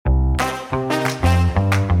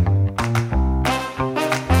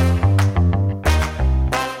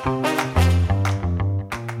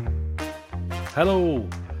Hello,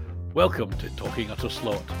 welcome to Talking Utter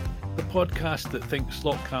Slot, the podcast that thinks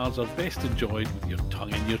slot cars are best enjoyed with your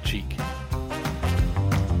tongue in your cheek.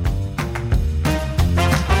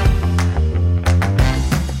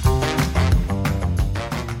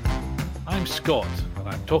 I'm Scott, and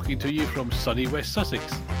I'm talking to you from sunny West Sussex,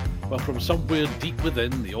 but from somewhere deep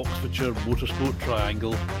within the Oxfordshire Motorsport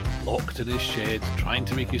Triangle, locked in his shed, trying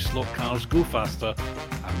to make his slot cars go faster,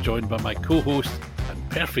 I'm joined by my co-host and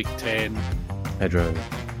perfect 10, Pedro.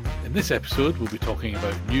 In this episode, we'll be talking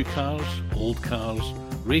about new cars, old cars,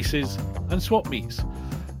 races, and swap meets.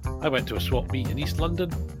 I went to a swap meet in East London,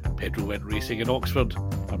 Pedro went racing in Oxford,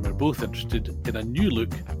 and we're both interested in a new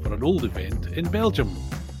look for an old event in Belgium.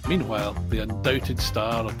 Meanwhile, the undoubted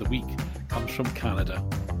star of the week comes from Canada.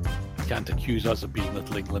 You can't accuse us of being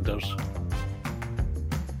Little Englanders.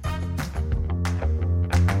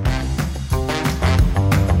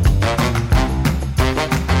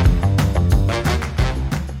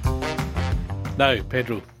 Now,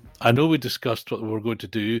 Pedro, I know we discussed what we were going to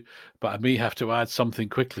do, but I may have to add something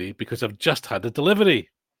quickly because I've just had a delivery.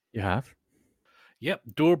 You have? Yep,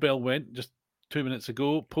 doorbell went just 2 minutes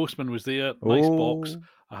ago. Postman was there, nice box.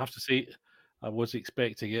 I have to say, I was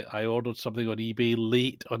expecting it. I ordered something on eBay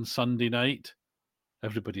late on Sunday night.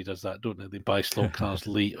 Everybody does that, don't they? They buy slot cars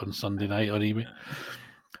late on Sunday night on eBay.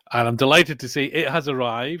 And I'm delighted to say it has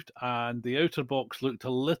arrived, and the outer box looked a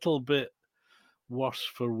little bit worse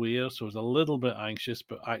for wear, so I was a little bit anxious,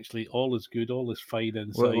 but actually all is good, all is fine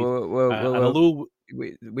inside. Although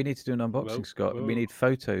we need to do an unboxing, Scott. We need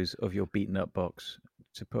photos of your beaten up box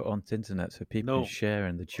to put on the internet so people can share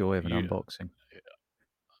in the joy of an unboxing.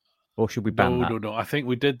 Or should we ban that? No. I think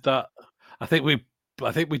we did that. I think we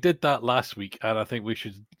did that last week, and I think we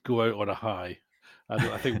should go out on a high.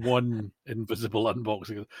 I think one invisible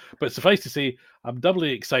unboxing. But suffice to say, I'm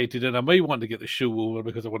doubly excited, and I may want to get the show over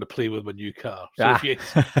because I want to play with my new car. So if you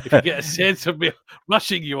get a sense of me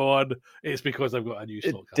rushing you on, it's because I've got a new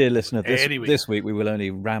slot car. Dear listener, this week we will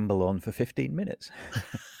only ramble on for 15 minutes.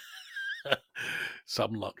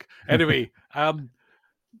 Some luck. Anyway, come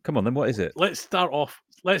on then. What is it? Let's start off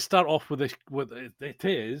with this.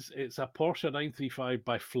 It's a Porsche 935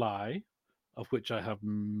 by Fly, of which I have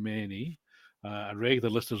many. And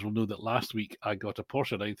regular listeners will know that last week I got a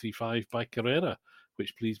Porsche 935 by Carrera,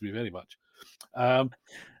 which pleased me very much. So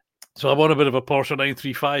I'm on a bit of a Porsche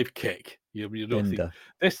 935 kick. You know,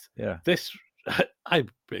 this. I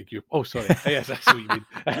beg you. Oh, sorry. Yes, that's what you mean.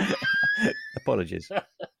 Apologies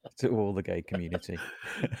to all the gay community.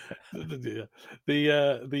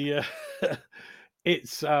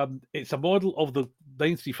 It's a model of the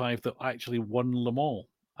 935 that actually won Le Mans.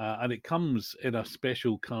 And it comes in a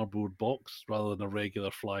special cardboard box rather than a regular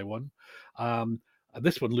Fly one. And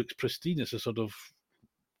this one looks pristine. It's a sort of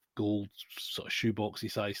gold sort of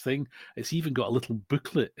shoeboxy size thing. It's even got a little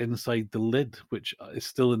booklet inside the lid, which is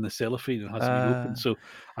still in the cellophane and has to be opened. So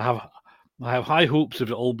I have high hopes of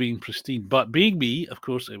it all being pristine. But being me, of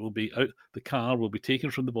course, it will be out. The car will be taken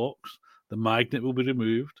from the box. The magnet will be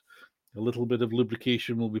removed. A little bit of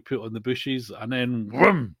lubrication will be put on the bushes, and then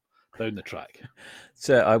whoom, down the track.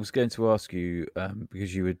 So I was going to ask you,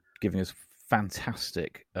 because you were giving us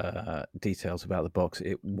fantastic details about the box.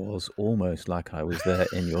 It was almost like I was there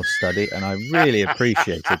in your study, and I really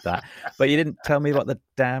appreciated that. But you didn't tell me what the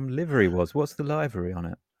damn livery was. What's the livery on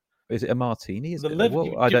it? Is it a martini?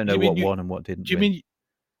 I don't know what won and what didn't. Do you mean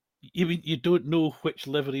you don't know which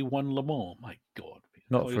livery won Le Mans? My God!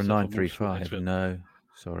 Not for a 935. No,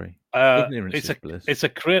 sorry. Ignorance is bliss.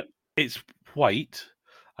 It's white.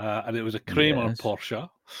 And it was a Kramer Porsche.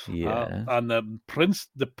 Yeah. And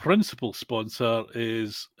the principal sponsor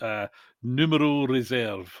is Numero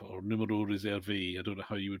Reserve or Numero Reserve. I don't know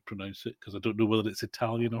how you would pronounce it because I don't know whether it's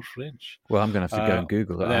Italian or French. Well, I'm going to have to go and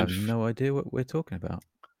Google it. I have no idea what we're talking about.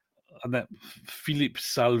 And that Philippe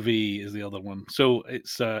Salvé is the other one. So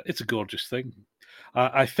it's a gorgeous thing.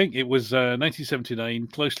 I think it was 1979,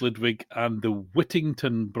 Klaus Ludwig and the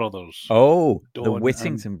Whittington brothers. Oh, the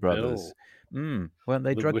Whittington brothers. Weren't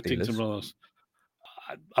they drug dealers? Brothers.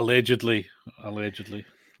 Allegedly.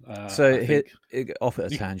 So here, off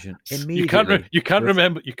at a tangent. You can't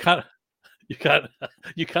remember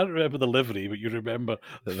the livery, but you remember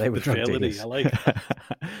that they were the drug felony. dealers. I like it.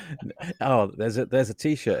 Oh, there's a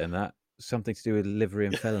T-shirt in that, something to do with livery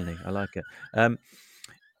and felony. I like it.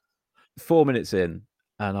 4 minutes in,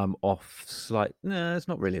 and I'm off slight. No, it's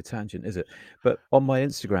not really a tangent, is it? But on my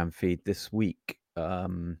Instagram feed this week,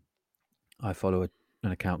 I follow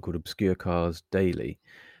an account called Obscure Cars Daily,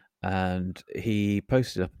 and he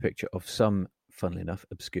posted up a picture of some, funnily enough,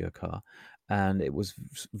 obscure car, and it was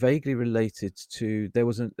vaguely related to, there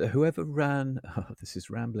was whoever ran, this is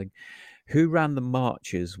rambling, Who ran the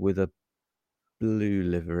marches with a blue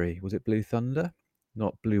livery? Was it Blue Thunder?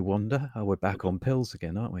 Not Blue Wonder? Oh, we're back on pills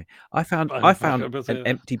again, aren't we? I found an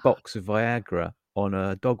empty box of Viagra on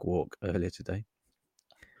a dog walk earlier today.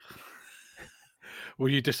 Were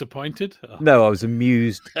you disappointed? No, I was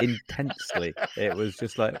amused intensely. It was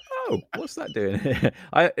just like, oh, what's that doing here?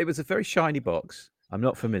 It was a very shiny box. I'm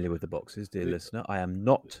not familiar with the boxes, dear listener. I am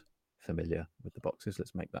not familiar with the boxes.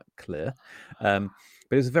 Let's make that clear. But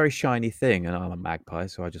it was a very shiny thing, and I'm a magpie,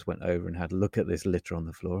 so I just went over and had a look at this litter on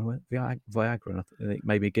the floor and went, Viagra, and it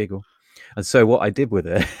made me giggle. And so what I did with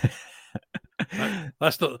it...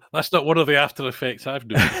 That's not one of the after effects I've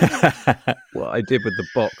done. What I did with the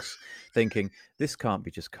box, thinking this can't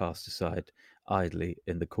be just cast aside idly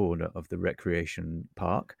in the corner of the recreation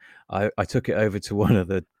park. I took it over to one of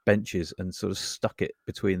the benches and sort of stuck it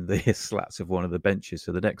between the slats of one of the benches,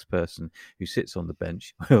 so the next person who sits on the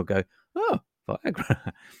bench will go, oh,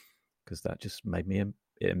 Viagra, because that just made me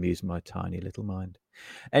it amused my tiny little mind.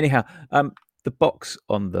 Anyhow, the box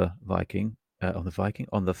on the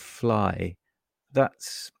on the Fly.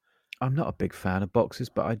 I'm not a big fan of boxes,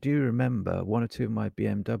 but I do remember one or two of my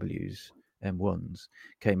BMWs M1s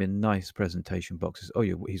came in nice presentation boxes. Oh,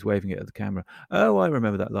 he's waving it at the camera. Oh, I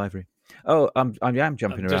remember that livery. Oh, I am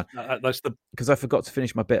jumping around because I forgot to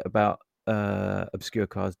finish my bit about Obscure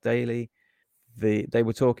Cars Daily. They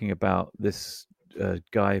were talking about this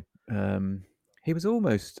guy. He was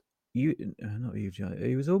almost not Eugene.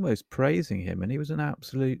 He was almost praising him, and he was an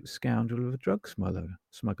absolute scoundrel of a drug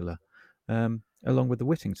smuggler. Along with the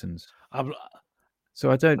Whittingtons. So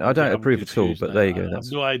I don't approve at all, but now. there you go. I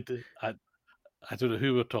have no idea. I don't know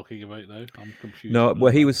who we're talking about now. I'm confused. No,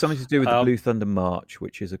 well, he was something to do with the Blue Thunder March,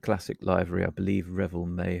 which is a classic livery. I believe Revel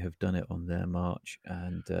may have done it on their march,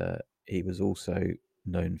 and he was also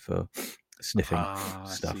known for sniffing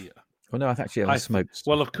stuff. Well, no, actually, I smoked stuff.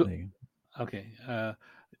 Well, of course. Okay.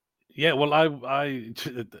 Yeah, well, I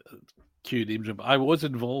cue names, but I was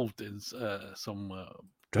involved in some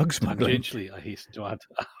drug smuggling. Tangentially, I hasten to add,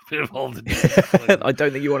 I've been involved in I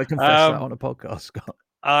don't think you want to confess that on a podcast, Scott.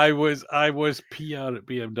 I was PR at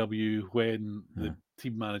BMW when the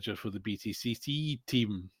team manager for the BTCC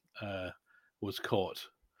team was caught,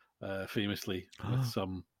 famously with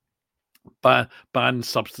some banned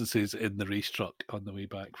substances in the race truck on the way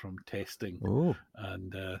back from testing. Ooh.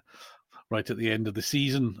 And right at the end of the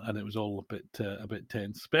season, and it was all a bit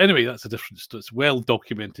tense. But anyway, that's a different story. It's well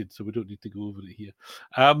documented, so we don't need to go over it here.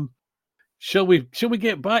 Shall we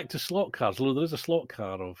get back to slot cars? Although there is a slot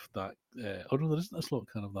car of that. Oh no, there isn't a slot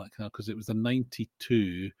car of that car because it was the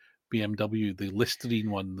 '92 BMW, the Listerine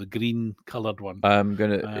one, the green coloured one. I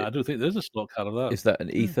don't think there's a slot car of that. Is that an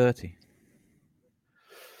E30?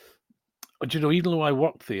 Do you know, even though I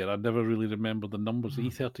worked there, I never really remember the numbers.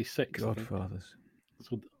 E36. Godfathers.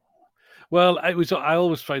 So, well, I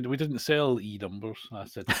always find we didn't sell E numbers. I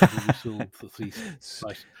said we sold the 3.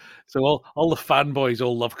 So all the fanboys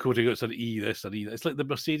all love quoting it's an E this and E. It's like the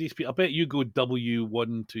Mercedes. I bet you go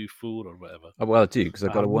W124 or whatever. Oh, well, I do because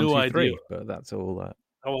I've got a 123, but that's all that.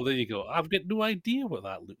 Oh, well, there you go. I've got no idea what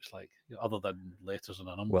that looks like, other than letters and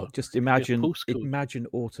a number. Well, just imagine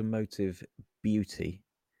automotive beauty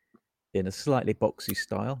in a slightly boxy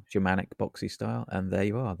style, Germanic boxy style, and there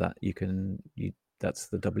you are. That's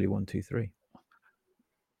the W123.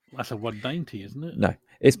 That's a 190, isn't it? No,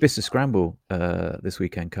 it's Bicester Scramble this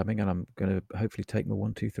weekend coming, and I'm going to hopefully take my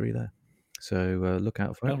 123 there. So look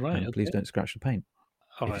out for it. Right, and please don't scratch the paint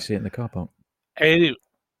if you see it in the car park.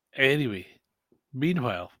 Anyway,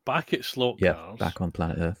 meanwhile, back at slot cars, back on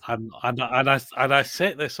planet Earth, and I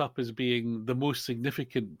set this up as being the most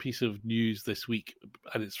significant piece of news this week,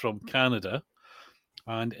 and it's from Canada,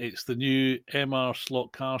 and it's the new MR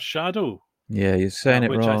slot car Shadow. Yeah, you're saying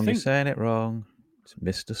it wrong. You're saying it wrong. It's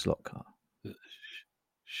Mr. Slot Car.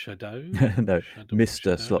 Shadow? No,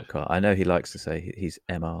 Mr. Slot Car. I know he likes to say he's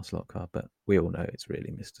MR Slot Car, but we all know it's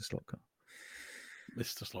really Mr. Slot Car.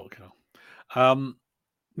 Mr. Slot Car.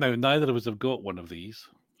 Now, neither of us have got one of these,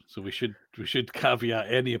 so we should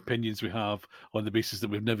caveat any opinions we have on the basis that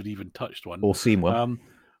we've never even touched one or seen one.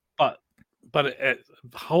 But it's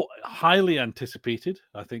highly anticipated,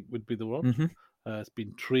 I think would be the word. Mm-hmm. It's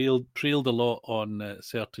been trailed a lot on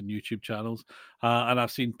certain YouTube channels, and I've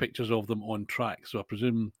seen pictures of them on track. So I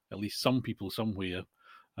presume at least some people somewhere,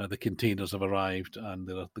 the containers have arrived and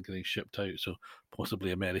they're getting shipped out. So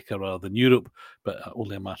possibly America rather than Europe, but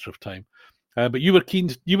only a matter of time. But you were keen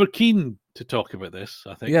to talk about this,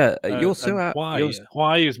 I think. Yeah, you're so out.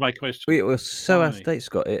 Why is my question? We were so out of date,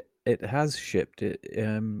 Scott. It has shipped.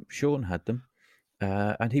 Sean had them.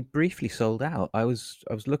 And he briefly sold out. I was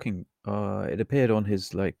looking. It appeared on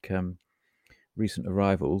his recent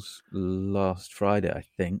arrivals last Friday, I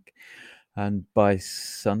think, and by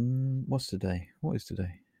what's today? What is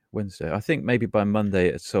today? Wednesday. I think maybe by Monday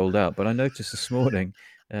it's sold out. But I noticed this morning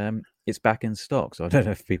it's back in stock, so I don't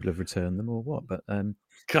know if people have returned them or what. But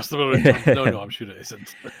Customer return. No, I'm sure it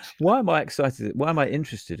isn't. why am I excited? Why am I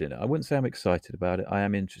interested in it? I wouldn't say I'm excited about it. I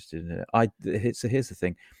am interested in it. Here's the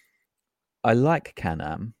thing. I like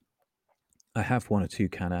Can-Am. I have one or two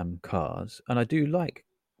Can-Am cars, and I do like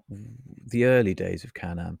the early days of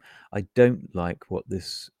Can-Am. I don't like what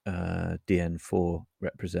this DN4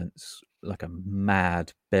 represents, like a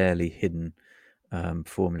mad, barely hidden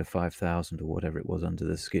Formula 5000 or whatever it was under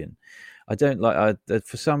the skin. I don't like.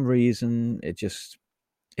 For some reason, it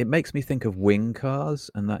makes me think of wing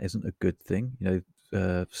cars, and that isn't a good thing.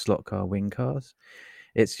 Slot car wing cars.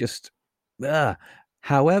 It's just. Ah.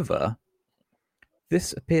 However,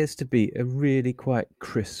 this appears to be a really quite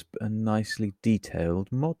crisp and nicely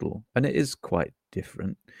detailed model, and it is quite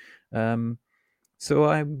different. So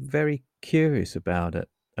I'm very curious about it.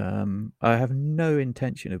 I have no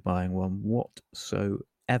intention of buying one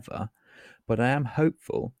whatsoever, but I am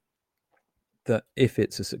hopeful that if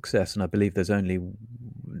it's a success, and I believe there's only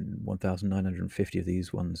 1,950 of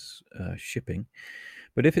these ones shipping,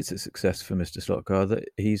 but if it's a success for Mr. Slotcar, that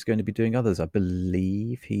he's going to be doing others. I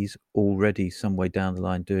believe he's already some way down the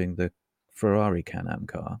line doing the Ferrari Can-Am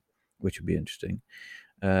car, which would be interesting.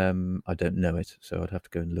 I don't know it, so I'd have to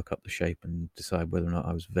go and look up the shape and decide whether or not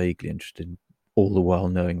I was vaguely interested, all the while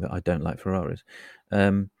knowing that I don't like Ferraris.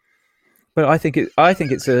 But I think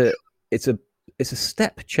it's a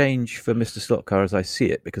step change for Mr. Slotcar as I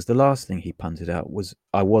see it, because the last thing he punted out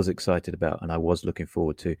I was excited about and I was looking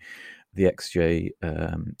forward to the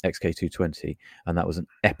XK220, and that was an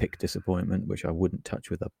epic disappointment, which I wouldn't touch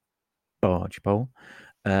with a barge pole.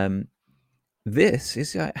 This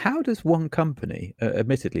is how does one company,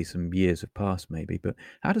 admittedly some years have passed maybe, but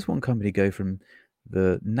how does one company go from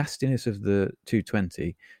the nastiness of the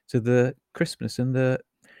 220 to the crispness and the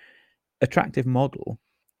attractive model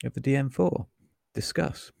of the DM4?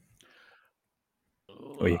 Discuss.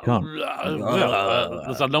 Or you can't. Well,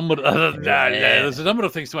 there's a number. There's a number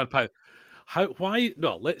of things to unpack. Why?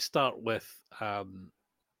 No, let's start with. I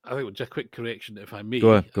think just a quick correction, if I may.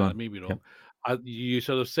 Go on. I may be wrong. Yep. You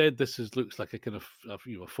sort of said looks like a kind of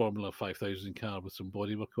a Formula 5000 car with some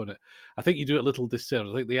bodywork on it. I think you do it a little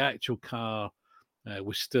disservice. I think the actual car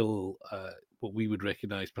was still what we would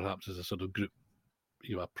recognise perhaps as a sort of group,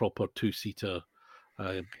 a proper two-seater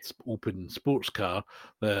open sports car.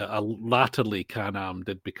 Latterly, Can-Am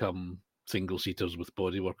did become single-seaters with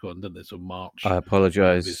bodywork on, didn't they? So March. I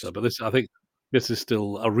apologise, but I think this is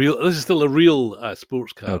still a real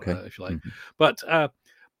sports car, okay. If you like. Mm-hmm.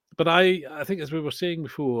 But I think, as we were saying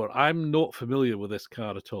before, I'm not familiar with this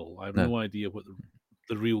car at all. I have no idea what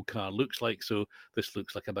the real car looks like. So this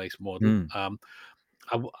looks like a nice model.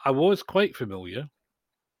 I was quite familiar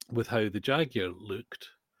with how the Jaguar looked.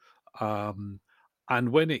 And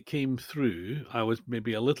when it came through, I was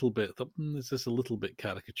maybe a little bit, is this a little bit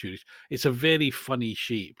caricaturish? It's a very funny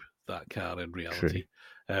shape, that car, in reality.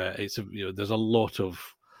 There's a lot of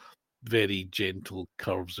very gentle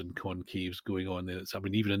curves and concaves going on there.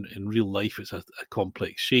 Even in real life, it's a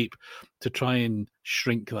complex shape. To try and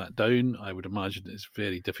shrink that down, I would imagine it's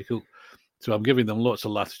very difficult. So I'm giving them lots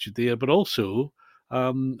of latitude there, but also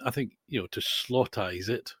I think, to slotize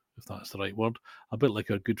it, if that's the right word, a bit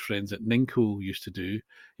like our good friends at Ninko used to do.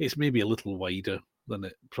 It's maybe a little wider than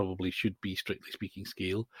it probably should be, strictly speaking,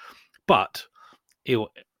 scale. But to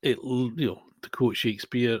quote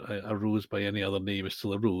Shakespeare, a rose by any other name is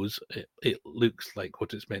still a rose. It looks like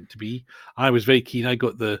what it's meant to be. I was very keen. I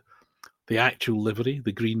got the actual livery,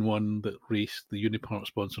 the green one that raced, the Unipart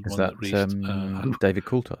sponsored one that raced. David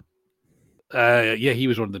Coulthard? Yeah, he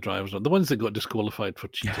was one of the drivers. The ones that got disqualified for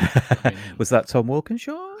cheating. Was that Tom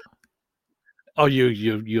Walkinshaw? Oh,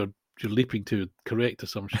 you're leaping to correct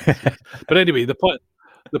assumptions. Yes. But anyway, the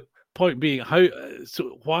point being,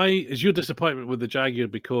 why is your disappointment with the Jaguar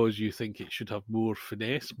because you think it should have more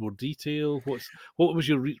finesse, more detail? What was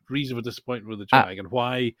your reason for disappointment with the Jag, and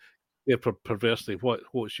why? Yeah, perversely,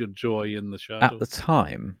 what's your joy in the Shadow? At the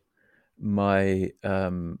time, my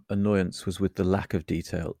annoyance was with the lack of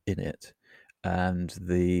detail in it and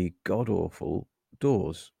the god-awful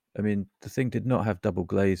doors. I mean, the thing did not have double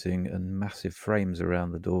glazing and massive frames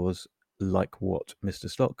around the doors like what Mr.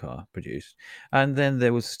 Slotcar produced. And then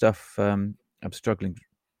there was stuff, I'm struggling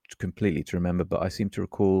completely to remember, but I seem to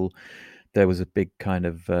recall there was a big kind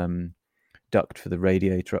of duct for the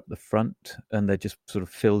radiator up the front, and they just sort of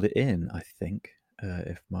filled it in, I think,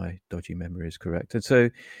 if my dodgy memory is correct. And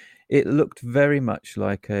so it looked very much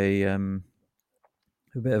like a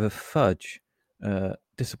bit of a fudge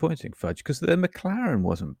disappointing fudge, because the McLaren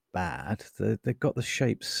wasn't bad. They got the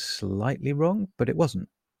shape slightly wrong, but it wasn't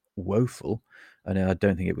woeful. And I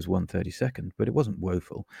don't think it was 1/32nd, but it wasn't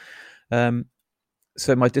woeful.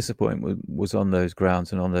 So my disappointment was on those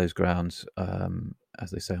grounds, and on those grounds, as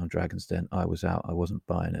they say on Dragon's Den, I was out. I wasn't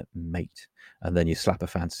buying it, mate. And then you slap a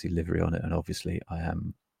fantasy livery on it, and obviously I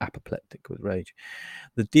am apoplectic with rage.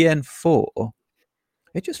 The DN4,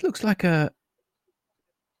 it just looks like a.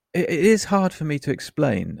 It is hard for me to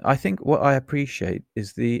explain. I think what I appreciate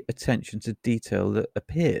is the attention to detail that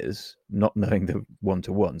appears, not knowing the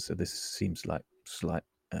one-to-one. So this seems like slight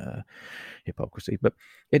hypocrisy, but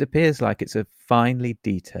it appears like it's a finely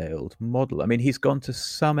detailed model. I mean, he's gone to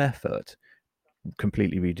some effort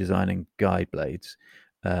completely redesigning guide blades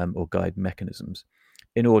or guide mechanisms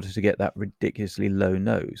in order to get that ridiculously low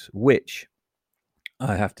nose, which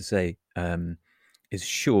I have to say is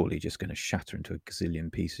surely just going to shatter into a gazillion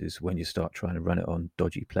pieces when you start trying to run it on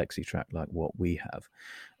dodgy plexi track like what we have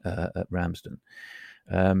at Ramsden.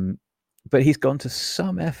 But he's gone to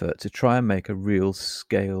some effort to try and make a real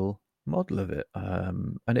scale model of it,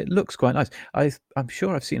 and it looks quite nice. I'm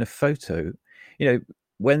sure I've seen a photo.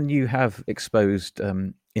 When you have exposed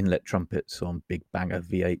inlet trumpets on big banger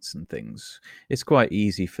V8s and things, it's quite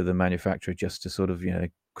easy for the manufacturer just to sort of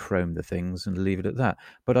chrome the things and leave it at that.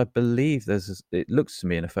 But I believe it looks to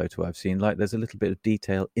me in a photo I've seen like there's a little bit of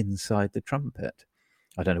detail inside the trumpet.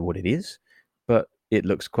 I don't know what it is, but it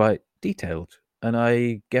looks quite detailed. And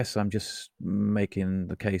I guess I'm just making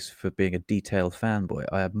the case for being a detail fanboy.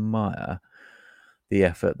 I admire the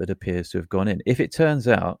effort that appears to have gone in. If it turns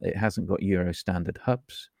out it hasn't got Euro standard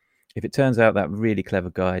hubs, if it turns out that really clever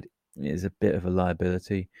guide is a bit of a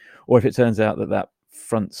liability, or if it turns out that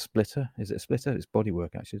front splitter, is it a splitter? It's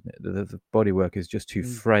bodywork, actually, isn't it? The bodywork is just too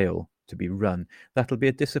frail to be run. That'll be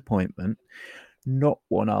a disappointment. Not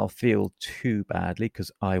one I'll feel too badly, because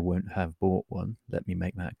I won't have bought one. Let me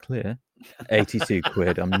make that clear. 82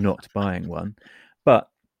 quid, I'm not buying one. But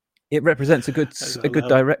it represents a good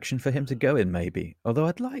direction for him to go in, maybe. Although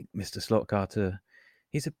I'd like Mr. Slotcar to...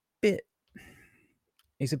 He's a bit,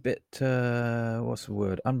 what's the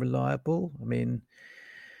word? Unreliable? I mean,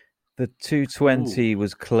 the 220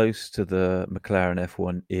 was close to the McLaren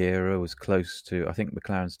F1 era, was close to... I think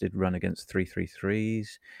McLaren's did run against 333s,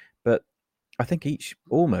 but I think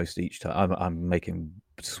almost each time, I'm making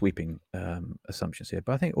sweeping assumptions here,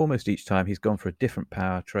 but I think almost each time he's gone for a different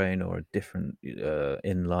powertrain or a different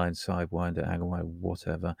inline, sidewinder, angle winder,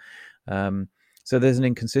 whatever. So there's an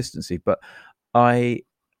inconsistency, but I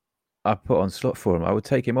put on Slot Forum, I would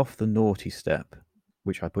take him off the naughty step,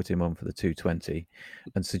 which I put him on for the 220,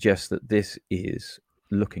 and suggest that this is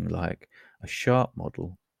looking like a sharp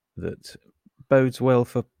model that bodes well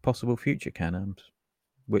for possible future Can-Ams,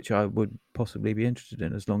 which I would possibly be interested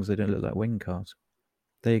in, as long as they don't look like wing cars.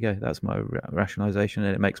 There you go. That's my rationalisation,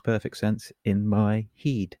 and it makes perfect sense in my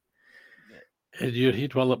head. In your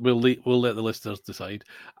head, well, we'll let the listeners decide.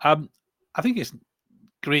 I think it's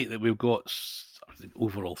great that we've got... The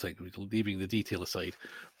overall thing, leaving the detail aside,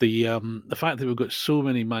 the fact that we've got so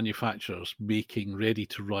many manufacturers making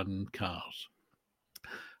ready-to-run cars.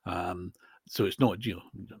 So it's not,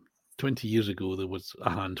 20 years ago there was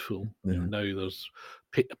a handful. Now there's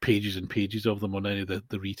pages and pages of them on any of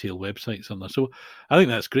the retail websites on there. So I think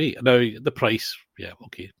that's great. Now the price, yeah,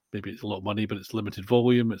 okay, maybe it's a lot of money, but it's limited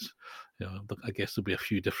volume. It's, I guess there'll be a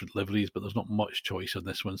few different liveries, but there's not much choice on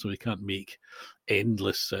this one, so we can't make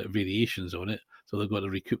endless variations on it. So they've got to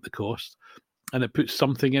recoup the cost, and it puts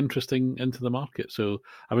something interesting into the market. So,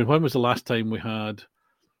 I mean, when was the last time we had...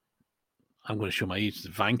 I'm going to show my age.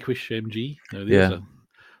 Vanquish MG. Now,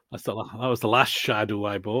 that was the last Shadow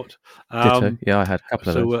I bought. Ditto. Yeah, I had a couple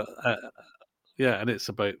of those. Yeah, and it's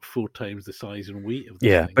about 4 times the size and weight of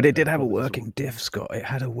this thing. But it did have a working diff, Scott. It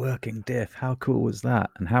had a working diff. How cool was that?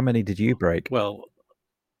 And how many did you break? Well,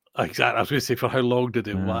 exactly. I was going to say, for how long did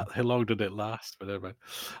it last? But never mind.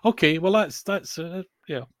 Okay, well that's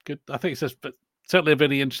yeah, good. I think it's just, but certainly a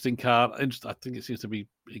very interesting car. I think it seems to be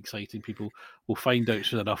exciting. People will find out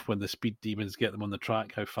soon enough when the speed demons get them on the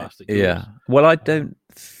track how fast it goes. Yeah. Well, I don't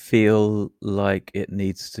feel like it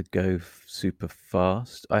needs to go super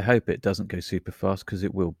fast. I hope it doesn't go super fast, because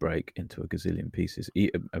it will break into a gazillion pieces.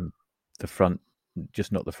 The front,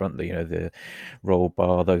 just not the front, the roll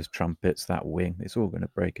bar, those trumpets, that wing, it's all going to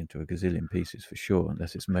break into a gazillion pieces for sure,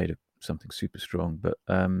 unless it's made of something super strong. But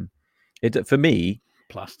for me,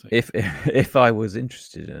 plastic. If I was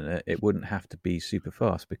interested in it, it wouldn't have to be super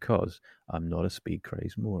fast, because I'm not a speed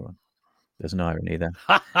crazed moron. There's an irony there.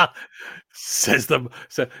 says them.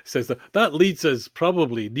 Says them. That leads us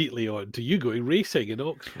probably neatly on to you going racing in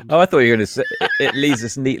Oxford. Oh, I thought you were going to say it leads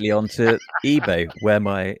us neatly onto eBay, where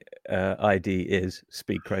my ID is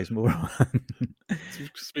Speed Craze Moron.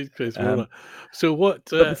 Speed Craze Moron. So what?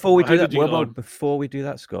 But before we How do that, did you get on? before we do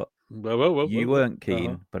that, Scott, you Well. weren't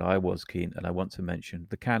keen, but I was keen, and I want to mention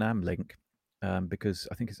the Can-Am link because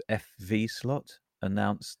I think it's FV Slot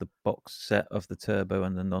announced the box set of the turbo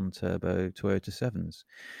and the non-turbo Toyota 7s.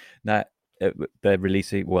 Now, they're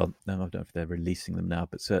releasing, well, I don't know if they're releasing them now,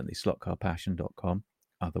 but certainly slotcarpassion.com.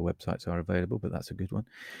 Other websites are available, but that's a good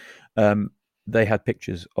one. They had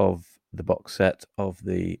pictures of the box set of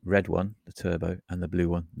the red one, the turbo, and the blue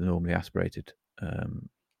one, the normally aspirated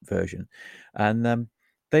version. And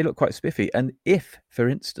they look quite spiffy. And if, for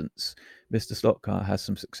instance, Mr. Slotcar has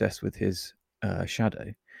some success with his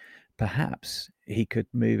Shadow, perhaps he could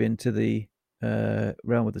move into the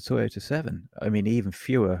realm of the Toyota 7. I mean, even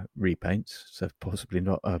fewer repaints, so possibly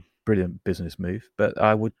not a brilliant business move, but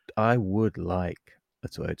I would like a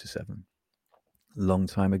Toyota 7. Long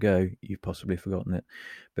time ago, you've possibly forgotten it,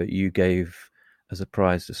 but you gave as a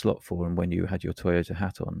prize to Slot Forum when you had your Toyota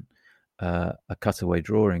hat on a cutaway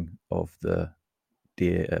drawing of the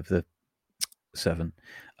 7,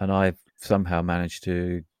 and I've somehow managed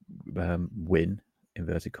to win,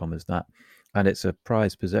 inverted commas, that, and it's a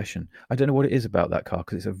prized possession. I don't know what it is about that car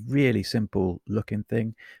because it's a really simple looking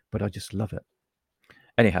thing, but I just love it.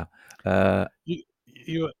 Anyhow,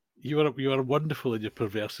 you are wonderful in your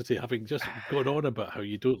perversity, having just gone on about how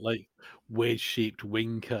you don't like wedge-shaped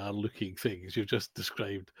wing car looking things. You've just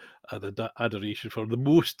described an adoration for the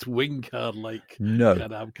most wing car like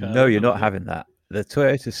Can-Am car no, I've you're ever not known. having that. The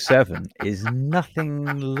Toyota 7 is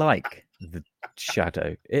nothing like the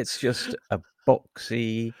Shadow. It's just a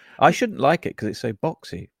boxy. I shouldn't like it because it's so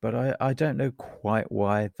boxy, but I don't know quite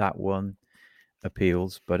why that one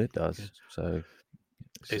appeals, but it does. So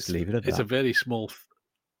let's just leave it at It's a that. very small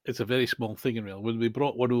it's a very small thing in real. When we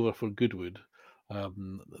brought one over for Goodwood,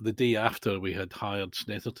 the day after we had hired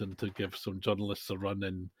Snetterton to give some journalists a run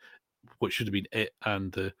in what should have been it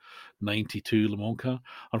and the 92 Le Mans car.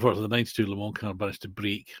 Unfortunately, the 92 Le Mans car managed to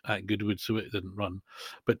break at Goodwood, so it didn't run.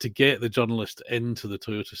 But to get the journalist into the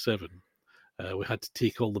Toyota 7, we had to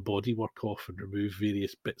take all the bodywork off and remove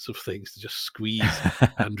various bits of things to just squeeze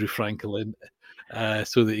Andrew Frankel in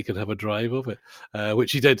so that he could have a drive of it,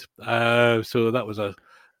 which he did. So that was a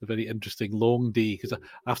very interesting long day because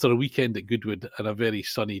after a weekend at Goodwood and a very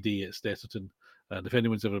sunny day at Snetterton, and if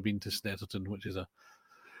anyone's ever been to Snetterton, which is a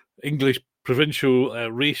English provincial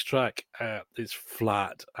racetrack, it's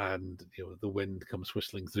flat and the wind comes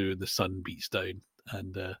whistling through and the sun beats down,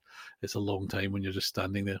 and it's a long time when you're just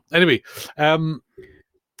standing there. Anyway,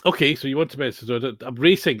 okay, so you want to mention so I'm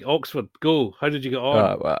racing Oxford. Go. How did you get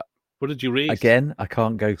on? What did you race? Again, I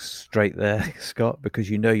can't go straight there, Scott, because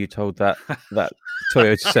you told that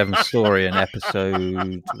Toyota 7 story in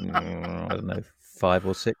episode I don't know 5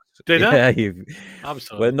 or 6. Did I? You've. I'm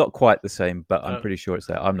sorry. Well, not quite the same, but I'm pretty sure it's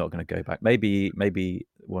there. I'm not going to go back. Maybe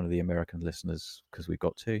one of the American listeners, because we've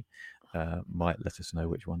got two, might let us know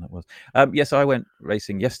which one that was. Yes, I went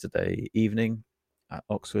racing yesterday evening at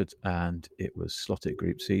Oxford, and it was slotted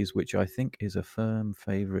Group C's, which I think is a firm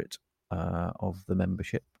favourite of the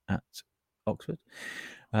membership at Oxford.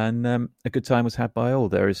 And a good time was had by all.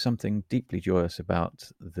 There is something deeply joyous about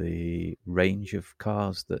the range of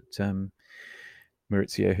cars that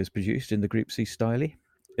Maurizio has produced in the Group C styling.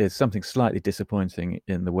 There's something slightly disappointing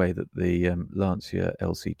in the way that the Lancia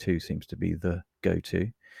LC2 seems to be the go-to,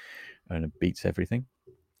 and it beats everything.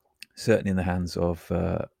 Certainly in the hands of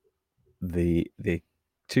the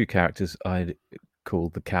two characters I'd call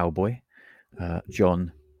the cowboy,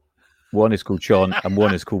 John. One is called John and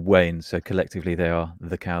one is called Wayne. So collectively they are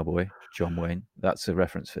the cowboy, John Wayne. That's a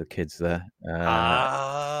reference for the kids there.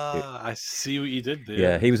 I see what you did there.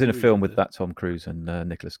 Yeah, he was in a film with that Tom Cruise and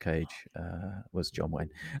Nicolas Cage was John Wayne.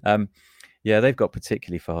 Yeah, they've got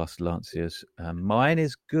particularly fast Lancias. Mine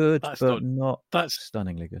is good, but not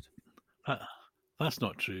stunningly good. That's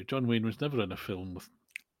not true. John Wayne was never in a film with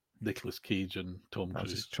Nicolas Cage and Tom Cruise. I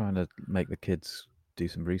was just trying to make the kids do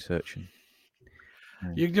some research.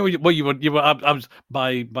 And you were. I was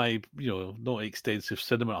by not extensive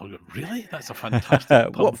cinema. I was going, really? That's a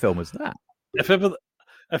fantastic. What film was that? If ever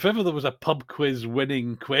there was a pub quiz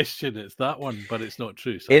winning question, it's that one, but it's not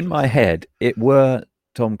true. In my head, it were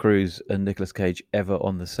Tom Cruise and Nicolas Cage ever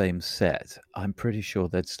on the same set, I'm pretty sure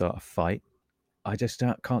they'd start a fight. I just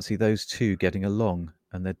can't see those two getting along,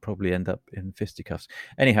 and they'd probably end up in fisticuffs.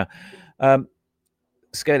 Anyhow,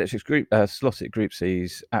 Scalextric Group, slotted Group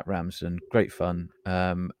C's at Ramsden, great fun,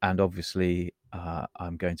 and obviously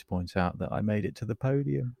I'm going to point out that I made it to the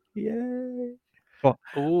podium. Yay!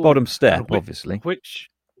 Oh, Bottom step, and obviously. which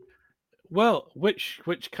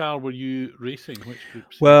car were you racing? Which Group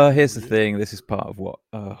C Well, car here's were the you? thing. This is part of what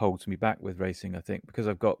holds me back with racing, I think, because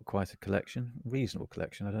I've got quite a collection, reasonable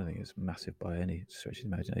collection. I don't think it's massive by any stretch of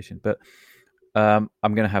the imagination, but I'm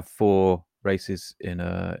going to have 4 races in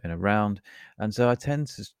a round, and so I tend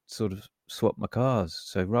to sort of swap my cars.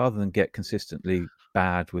 So rather than get consistently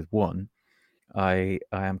bad with one, I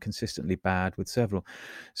am consistently bad with several.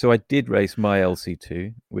 So I did race my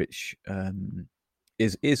LC2, which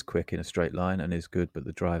is quick in a straight line and is good, but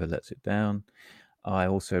the driver lets it down. I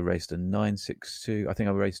also raced a 962. I think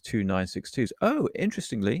I raced 2 962s. Oh,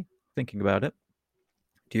 interestingly, thinking about it,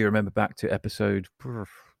 do you remember back to episode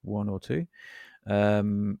 1 or 2?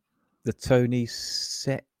 The Tony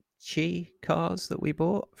Secchi cars that we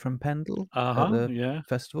bought from Pendle at the Yeah,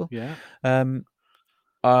 festival. yeah. Um,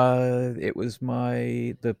 it was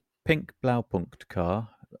the pink Blaupunkt car.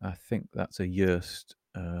 I think that's a Yurst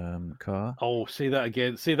car. Oh, say that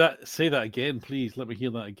again. Say that again, please. Let me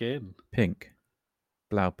hear that again. Pink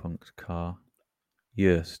Blaupunkt car.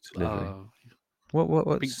 Yurst livery. Uh,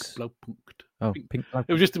 Pink What's Blaupunkt. oh Pink. pink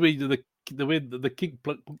It was Blaupunkt? just the way the King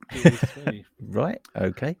Blaupunkt. It was funny. Right.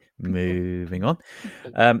 Okay. Pink Moving on.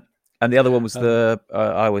 Blaupunkt. And the other one was Um,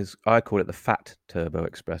 I call it the Fat Turbo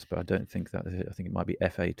Express, but I don't think that is it. I think it might be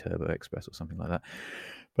FA Turbo Express or something like that.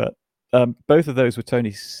 But both of those were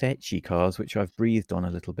Tony Secchi cars, which I've breathed on a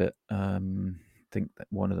little bit. I think that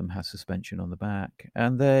one of them has suspension on the back,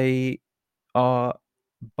 and they are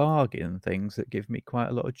bargain things that give me quite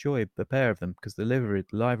a lot of joy. The pair of them, because the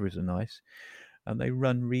liveries are nice, and they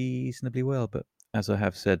run reasonably well. But as I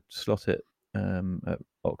have said, Slot It at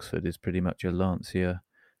Oxford is pretty much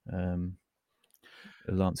um,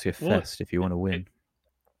 a Lancia well, fest if you want to it,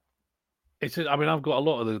 win. I mean, I've got a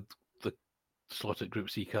lot of the slotted Group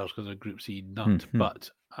C cars because I'm a Group C nut, Mm-hmm. but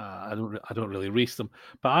I don't really race them.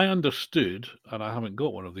 But I understood, and I haven't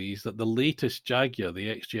got one of these, that the latest Jaguar,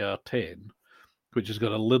 the XJR10, which has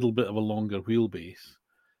got a little bit of a longer wheelbase,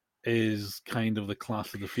 is kind of the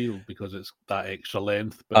class of the field because it's that extra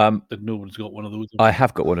length. But no one's got one of those. I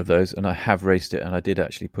have got one of those, and I have raced it, and I did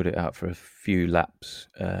actually put it out for a few laps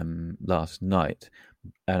last night,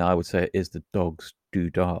 and I would say it is the dog's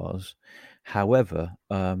doodahs. However,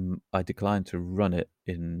 I declined to run it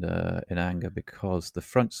in anger because the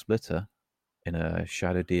front splitter in a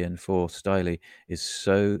Shadow DN4 Styly is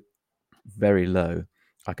so very low.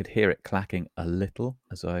 I could hear it clacking a little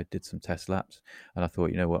as I did some test laps, and I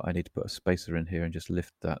thought, you know what, I need to put a spacer in here and just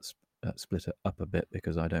lift that splitter up a bit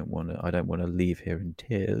because I don't want to leave here in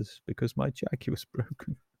tears because my Jaguar's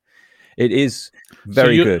broken. It is So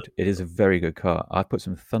very you, good. It is a very good car. I put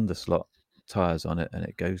some Thunderslot tires on it, and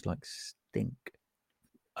it goes like stink.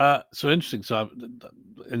 so interesting. So,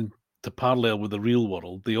 in to parallel with the real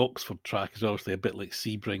world, the Oxford track is obviously a bit like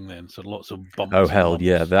Sebring, then. So lots of Oh bumps and hell,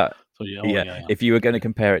 yeah, lumps. that So yeah, oh yeah. yeah, If you were going to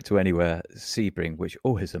compare it to anywhere, Sebring, which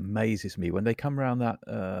always amazes me when they come around that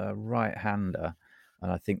right hander,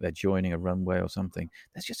 and I think they're joining a runway or something.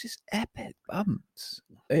 There's just this epic bumps.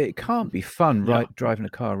 It can't be fun, yeah. right? Driving a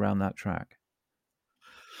car around that track.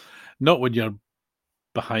 Not when you're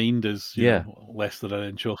behind is Yeah, less than an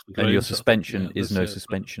inch off the and your ground, sort of thing. Yeah, suspension is no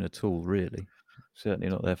suspension at all, really. Certainly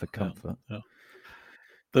not there for yeah, comfort. yeah.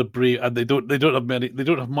 They're brave, and they don't have many. They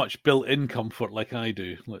don't have much built-in comfort like I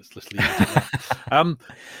do. Let's leave it at that.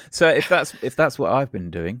 So if that's what I've been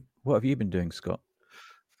doing, what have you been doing, Scott?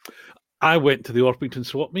 I went to the Orpington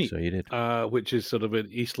Swapmeet, So you did. which is sort of in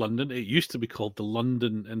East London. It used to be called the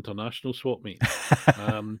London International Swapmeet.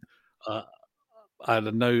 Um, uh,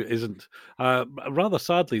 and now isn't. Rather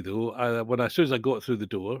sadly, though, as soon as I got through the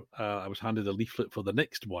door, I was handed a leaflet for the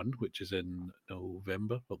next one, which is in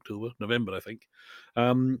November, I think,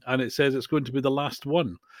 and it says it's going to be the last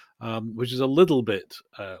one, which is a little bit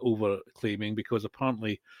over claiming because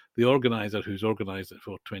apparently the organizer, who's organised it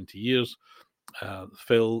for 20 years,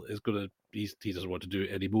 Phil is going to. He doesn't want to do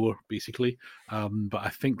it anymore, basically. But I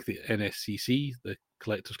think the NSCC, the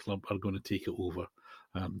Collectors Club, are going to take it over.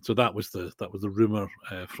 So that was the rumor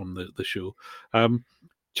from the show.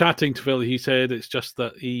 Chatting to Phil, he said it's just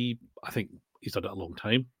that I think he's done it a long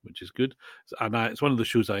time, which is good, and it's one of the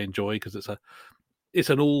shows I enjoy because it's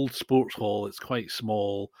an old sports hall. It's quite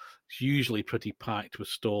small. It's usually pretty packed with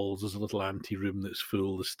stalls. There's a little ante room that's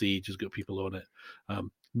full. The stage has got people on it.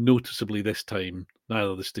 Noticeably, this time,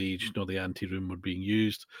 neither the stage nor the ante room were being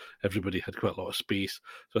used. Everybody had quite a lot of space.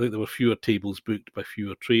 So I think there were fewer tables booked by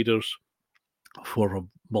fewer traders for a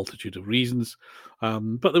multitude of reasons.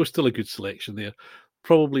 But there was still a good selection there.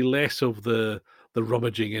 Probably less of the the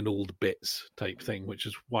rummaging in old bits type thing, which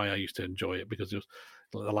is why I used to enjoy it, because it was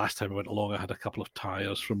the last time I went along, I had a couple of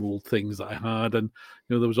tires from old things that I had, and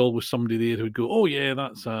there was always somebody there who would go, "Oh yeah,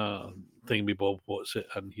 that's a thingy bob, what's it?"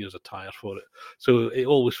 And here's a tire for it. So it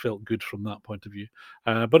always felt good from that point of view.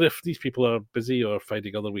 But if these people are busy or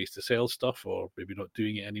finding other ways to sell stuff, or maybe not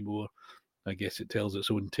doing it anymore, I guess it tells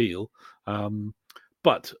its own tale.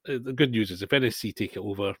 But the good news is if NSC take it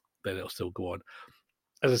over, then it'll still go on.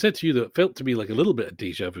 As I said to you, though, it felt to me like a little bit of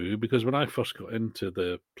deja vu, because when I first got into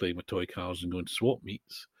the playing with toy cars and going to swap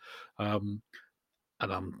meets, and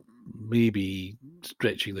I'm maybe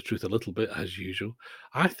stretching the truth a little bit as usual,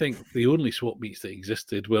 I think the only swap meets that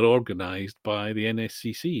existed were organised by the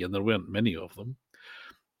NSCC, and there weren't many of them.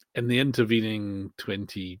 In the intervening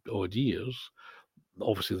 20 odd years,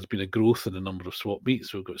 obviously there's been a growth in the number of swap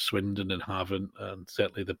meets. We've got Swindon and Havant, and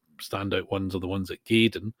certainly the standout ones are the ones at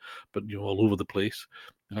Gaydon, but all over the place.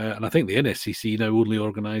 And I think the NSCC now only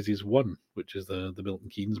organises one, which is the Milton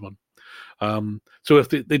Keynes one. So if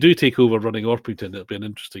they do take over running Orpington, it'll be an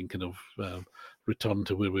interesting kind of return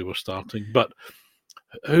to where we were starting. But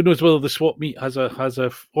who knows whether the swap meet has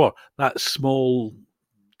a or that small,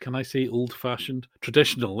 can I say old-fashioned,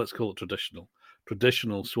 traditional? Let's call it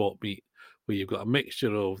traditional swap meet, where you've got a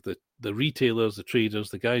mixture of the retailers, the traders,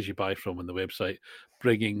 the guys you buy from on the website,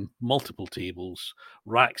 bringing multiple tables,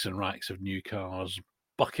 racks and racks of new cars,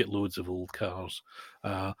 bucket loads of old cars,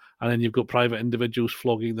 and then you've got private individuals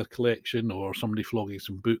flogging their collection, or somebody flogging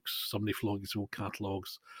some books, somebody flogging some old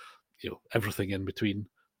catalogues, everything in between.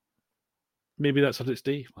 Maybe that's at its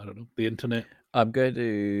day. I don't know. The internet. I'm going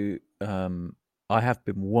to. I have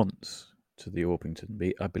been once to the Orpington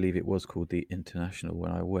meet. I believe it was called the International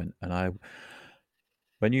when I went, and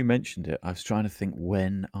when you mentioned it, I was trying to think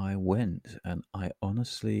when I went, and I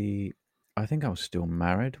think I was still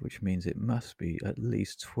married, which means it must be at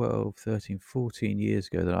least 12, 13, 14 years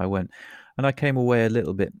ago that I went, and I came away a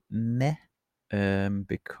little bit meh,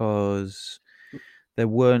 because there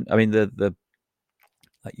weren't. I mean, the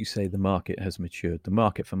like you say, the market has matured. The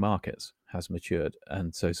market for markets has matured,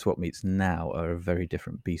 and so swap meets now are a very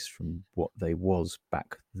different beast from what they was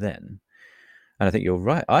back then. And I think you're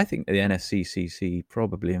right. I think the NSCCC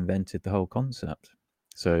probably invented the whole concept.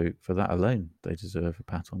 So for that alone, they deserve a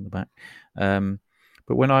pat on the back.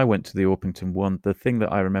 But when I went to the Orpington one, the thing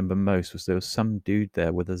that I remember most was there was some dude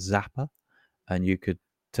there with a zapper, and you could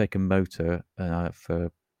take a motor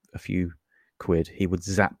for a few quid. He would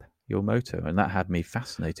zap your motor, and that had me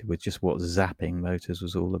fascinated with just what zapping motors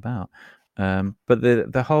was all about. But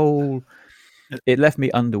the whole, it left me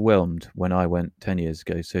underwhelmed when I went 10 years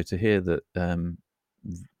ago. So to hear that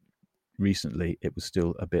recently it was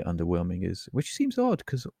still a bit underwhelming which seems odd,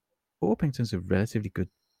 because Orpington's a relatively good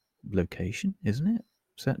location, isn't it?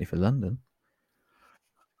 Certainly for London.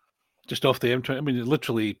 Just off the M20. I mean, it's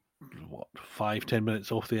literally 5-10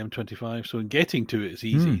 minutes off the M25. So in getting to it, it's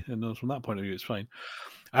easy, and from that point of view, it's fine.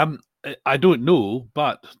 I don't know,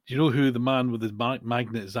 but do you know who the man with his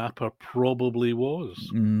magnet zapper probably was?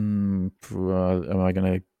 Am I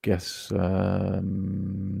going to guess?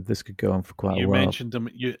 This could go on for quite a while. Mentioned him.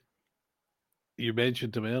 You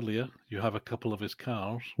mentioned him earlier. You have a couple of his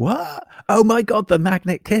cars. What? Oh my God! The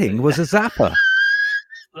Magnet King was a zapper.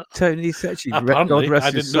 Tony Secchi, God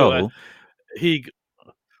rest his soul. He.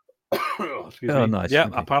 Excuse me. Nice. Yeah,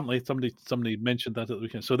 apparently somebody mentioned that at the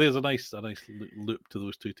weekend. So there's a nice loop to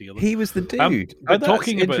those two together. He was the dude. But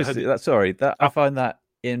talking about I find that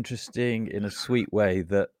interesting in a sweet way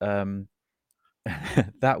that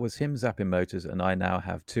that was him zapping motors, and I now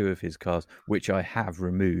have two of his cars, which I have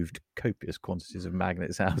removed copious quantities of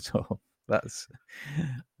magnets out of.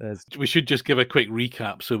 We should just give a quick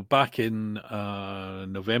recap. So back in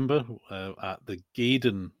November at the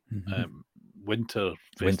Gaydon Winter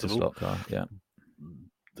Festival, slot car, yeah.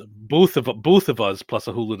 Both of us, plus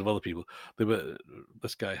a whole load of other people.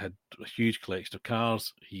 This guy had a huge collection of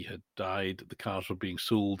cars. He had died. The cars were being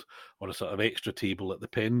sold on a sort of extra table at the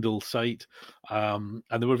Pendle site, and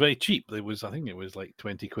they were very cheap. I think it was like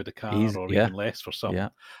 20 quid a car, even less for some. Yeah.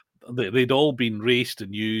 They'd all been raced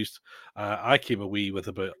and used. I came away with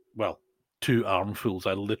about 2 armfuls.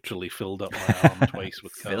 I literally filled up my arm twice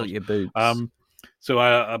with cars. Fill your boots. So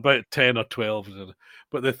about 10 or 12,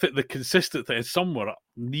 but the consistent thing is some were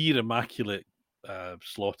near immaculate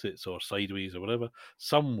slottits or sideways or whatever.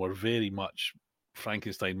 Some were very much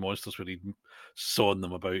Frankenstein monsters where he'd sawn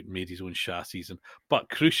them about and made his own chassis. But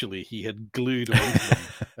crucially, he had glued onto them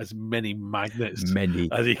as many magnets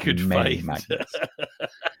as he could find.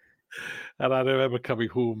 And I remember coming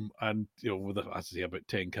home and, with, as I say, about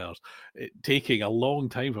 10 cars, it taking a long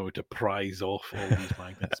time for me to prize off all these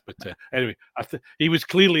magnets. But anyway, he was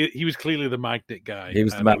clearly the magnet guy. He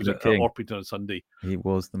was the And I was magnet at king. Orpington on Sunday. He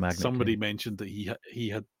was the magnet Somebody king. mentioned that he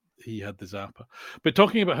had the Zappa. But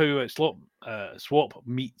talking about how swap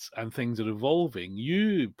meets and things are evolving,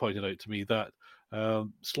 you pointed out to me that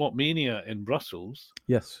Swapmania in Brussels.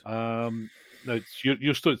 Yes. Now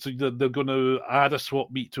you're still, so they're going to add a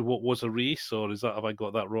swap meet to what was a race, or have I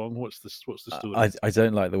got that wrong? What's the story? I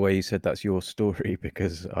don't like the way you said that's your story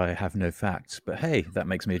because I have no facts. But hey, that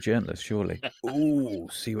makes me a journalist, surely. Ooh,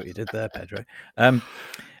 see what you did there, Pedro.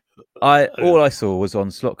 All I saw was on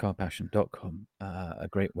slotcarpassion.com, a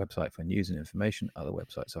great website for news and information. Other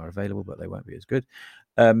websites are available, but they won't be as good.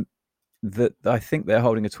 That I think they're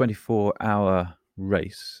holding a 24-hour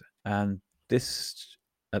race, and this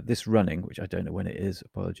running, which I don't know when it is,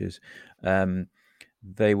 apologies.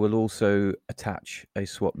 They will also attach a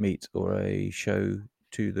swap meet or a show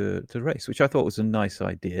to the race, which I thought was a nice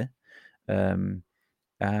idea, and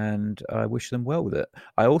I wish them well with it.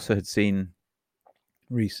 I also had seen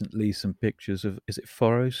recently some pictures of, is it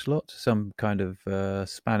Foro Slot, some kind of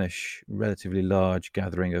Spanish, relatively large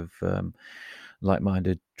gathering of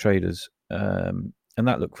like-minded traders, and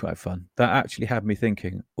that looked quite fun. That actually had me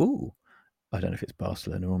thinking, ooh, I don't know if it's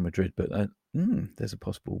Barcelona or Madrid, but there's a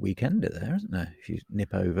possible weekender there, isn't there? If you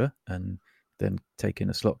nip over and then take in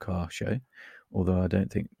a slot car show. Although I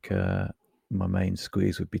don't think my main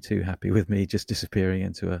squeeze would be too happy with me just disappearing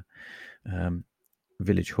into a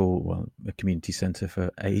village hall, well, a community centre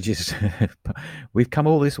for ages. We've come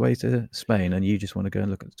all this way to Spain and you just want to go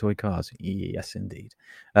and look at the toy cars. Yes, indeed.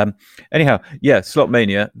 Anyhow, yeah,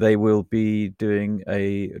 Slotmania, they will be doing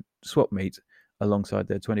a swap meet alongside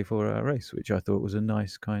their 24-hour race, which I thought was a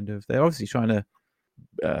nice kind of, they're obviously trying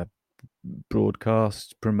to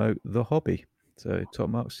broadcast, promote the hobby. So top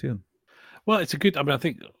marks to them. Well, it's a good, I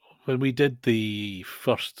think when we did the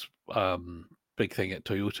first big thing at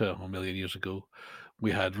Toyota a million years ago, we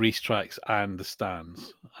had racetracks and the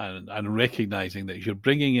stands, and recognizing that if you're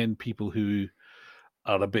bringing in people who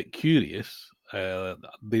are a bit curious,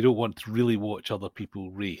 they don't want to really watch other people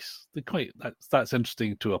race. That's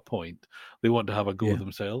interesting to a point. They want to have a go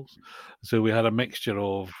themselves. So we had a mixture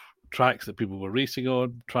of tracks that people were racing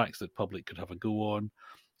on, tracks that public could have a go on,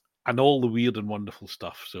 and all the weird and wonderful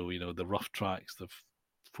stuff. So the rough tracks, the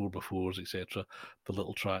 4x4s, etc., the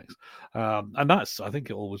little tracks, and that's, I think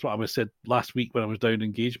it always. I said last week when I was down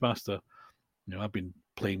in Gauge Master, I've been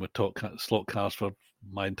playing with slot cars for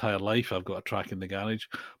my entire life. I've got a track in the garage,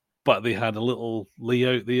 but they had a little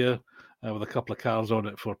layout there with a couple of cars on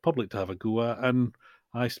it for public to have a go at, and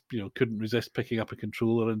I couldn't resist picking up a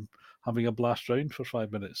controller and having a blast round for 5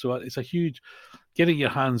 minutes. So it's a huge, getting your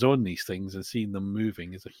hands on these things and seeing them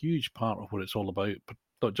moving is a huge part of what it's all about, but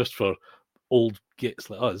not just for old gits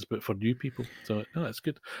like us, but for new people. So no, that's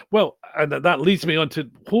good. Well, and that leads me on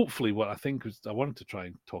to hopefully what I think was I wanted to try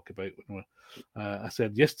and talk about when I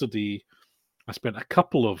said yesterday I spent more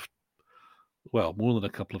than a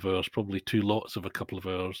couple of hours, probably two lots of a couple of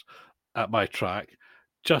hours at my track,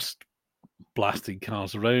 just blasting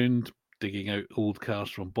cars around, digging out old cars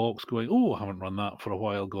from box, going, oh, I haven't run that for a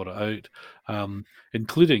while, got it out,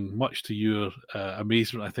 including, much to your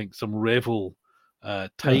amazement, I think, some Revel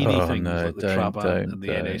tiny things like the Trabant and the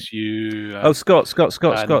NSU. Scott,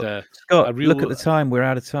 a real, look at the time. We're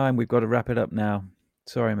out of time. We've got to wrap it up now.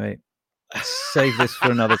 Sorry, mate. Save this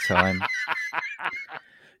for another time.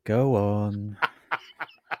 Go on.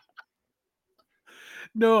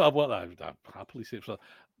 No, I'm happily safe. The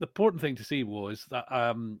important thing to see was that,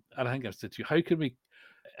 and I think I said to you, how can we,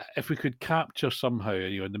 if we could capture somehow,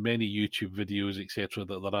 in the many YouTube videos, etc.,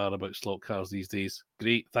 that there are about slot cars these days,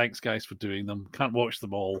 great. Thanks, guys, for doing them. Can't watch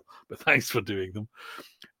them all, but thanks for doing them.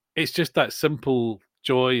 It's just that simple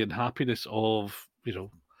joy and happiness of,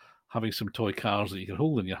 having some toy cars that you can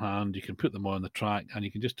hold in your hand, you can put them on the track, and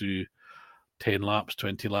you can just do 10 laps,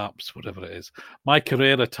 20 laps, whatever it is. My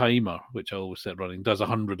Carrera timer, which I always set running, does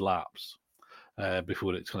 100 laps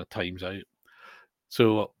before it kind of times out.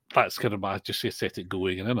 So that's kind of, I just set it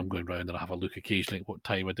going, and then I'm going around and I have a look occasionally at what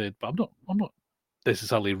time I did. But I'm not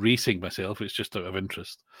necessarily racing myself. It's just out of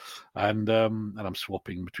interest, and I'm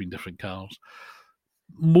swapping between different cars.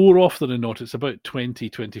 More often than not, it's about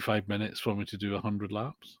 20-25 minutes for me to do 100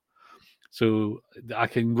 laps. So I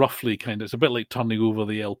can roughly it's a bit like turning over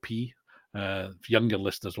the LP. Younger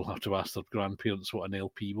listeners will have to ask their grandparents what an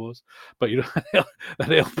LP was. But that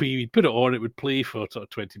LP, you'd put it on, it would play for sort of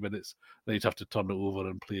 20 minutes, then you'd have to turn it over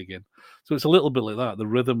and play again. So it's a little bit like that, the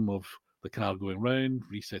rhythm of the car going round,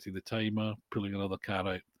 resetting the timer, pulling another car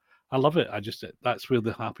out, I love it. That's where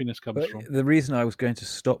the happiness comes But from. the reason I was going to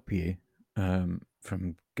stop you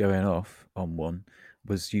from going off on one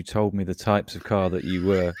was you told me the types of car that you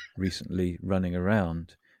were recently running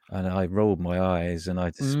around, and I rolled my eyes and I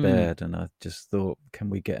despaired, and I just thought, can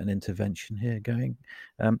we get an intervention here going?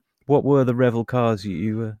 What were the Revel cars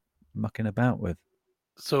you were mucking about with?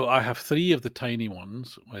 So I have 3 of the tiny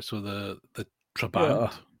ones. So the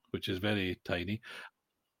Trabant, which is very tiny.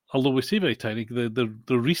 Although we say very tiny, the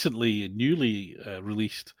recently newly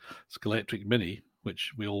released Scalextric Mini,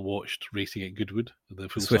 which we all watched racing at Goodwood, the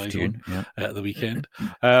full size one, Yeah. at the weekend.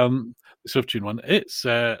 The Swift Tune one. It's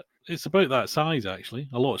about that size actually,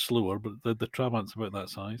 a lot slower, but the Trabant's about that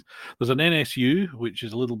size. There's an NSU which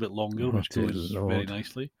is a little bit longer, Oh, which dear goes very Lord.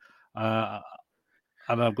 nicely.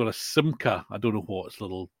 And I've got a Simca. I don't know what, it's a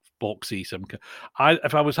little boxy Simca.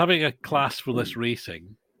 If I was having a class for this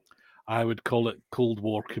racing, I would call it Cold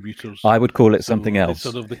War commuters. I would call it So something it's else.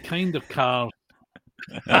 sort of the kind of car.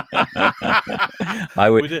 I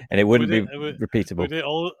would, and it wouldn't be repeatable. Would it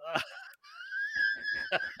all?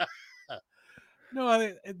 No, I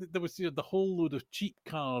think there was the whole load of cheap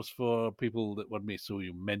cars for people that were made. So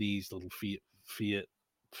minis, little Fiat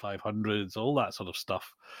 500s, all that sort of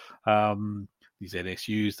stuff. These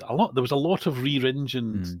NSUs, there was a lot of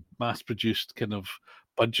rear-engined, mass-produced kind of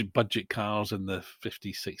budget cars in the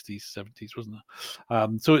 50s, 60s, 70s, wasn't there?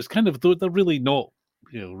 So it's kind of, they're really not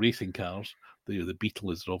racing cars. The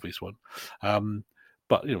Beetle is the obvious one.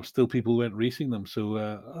 But still people went racing them. So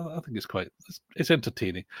I think it's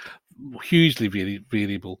entertaining, hugely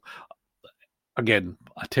variable. Again,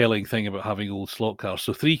 a telling thing about having old slot cars.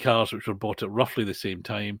 So 3 cars which were bought at roughly the same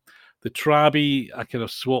time. The Trabi, I kind of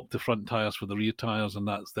swapped the front tires for the rear tires, and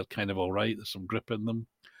they're kind of all right. There's some grip in them.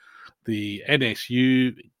 The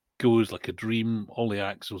NSU goes like a dream. All the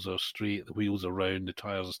axles are straight, the wheels are round, the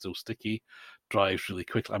tires are still sticky, drives really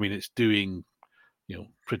quickly. I mean, it's doing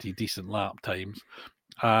pretty decent lap times.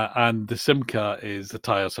 And the Simca is the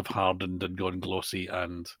tires have hardened and gone glossy,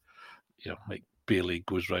 and like barely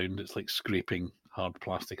goes round. It's like scraping hard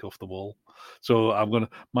plastic off the wall. So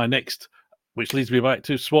my next, which leads me back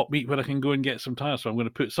to Swapmeet, where I can go and get some tires. So I'm going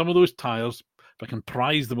to put some of those tires, if I can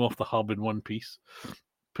prise them off the hub in one piece,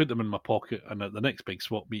 put them in my pocket, and at the next big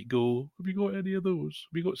Swapmeet go, have you got any of those?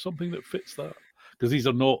 Have you got something that fits that? Because these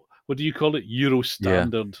are not, what do you call it? Euro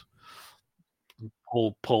standard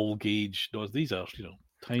Paul gauge doors. These are,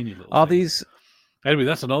 tiny little Are things. these... Anyway,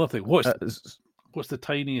 that's another thing. What's the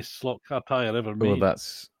tiniest slot car tire ever made? Well,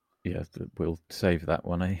 that's... Yeah, we'll save that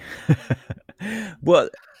one, eh?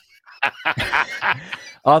 What...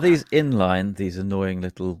 Are these inline, these annoying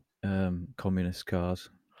little communist cars?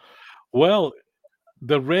 Well,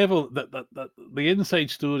 the Revel, the inside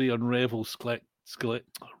story on Revel slot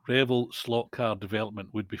car development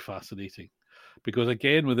would be fascinating, because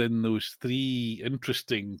again, within those 3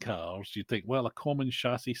 interesting cars, you'd think, well, a common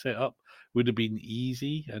chassis setup would have been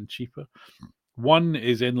easy and cheaper. One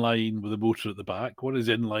is in line with the motor at the back. One is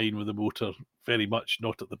in line with the motor very much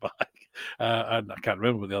not at the back. And I can't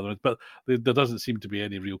remember what the other is, but there doesn't seem to be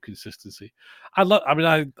any real consistency.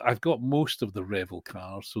 I've got most of the Revel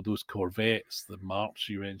cars, so those Corvettes, the March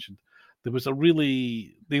you mentioned. They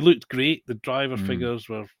looked great. The driver figures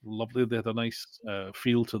were lovely. They had a nice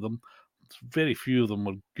feel to them. Very few of them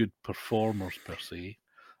were good performers per se.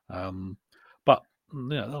 But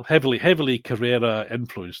heavily Carrera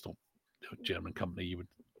influenced them. German company, you would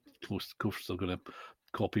of course they're going to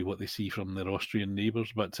copy what they see from their Austrian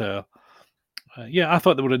neighbours. But I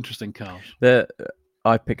thought they were interesting cars.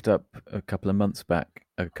 I picked up a couple of months back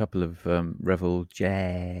a couple of Revel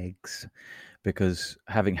Jags, because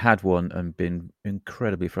having had one and been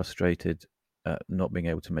incredibly frustrated at not being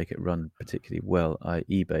able to make it run particularly well, I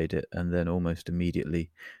eBayed it and then almost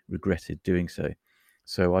immediately regretted doing so.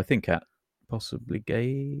 So I think at possibly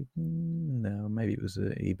maybe it was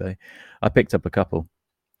eBay, I picked up a couple.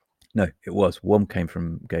 No, it was. One came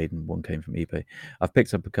from Gaydon, one came from eBay. I've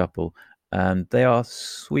picked up a couple, and they are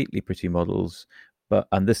sweetly pretty models.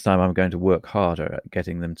 And this time I'm going to work harder at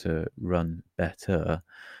getting them to run better.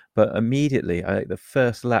 But immediately, the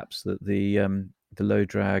first laps that the low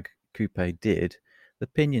drag coupe did, the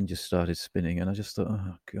pinion just started spinning, and I just thought,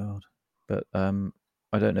 oh god. But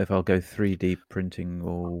I don't know if I'll go 3D printing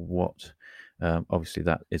or what. Obviously,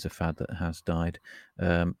 that is a fad that has died.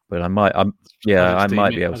 But I might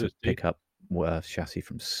be able to pick up a chassis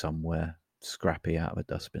from somewhere scrappy out of a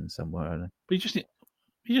dustbin somewhere. But you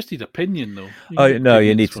just need a pinion, though.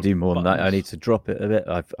 You need to do more than that. I need to drop it a bit.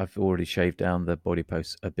 I've already shaved down the body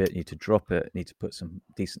posts a bit. Need to drop it. Need to put some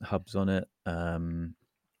decent hubs on it.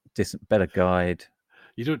 Better guide.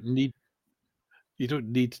 You don't need You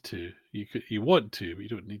don't need to. You want to, but you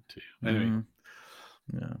don't need to. Anyway,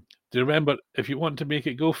 Yeah. do you remember, if you want to make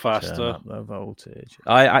it go Turn faster, up the voltage.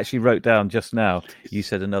 I actually wrote down just now, you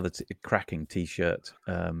said another cracking T-shirt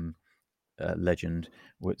legend,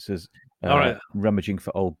 which says all right. rummaging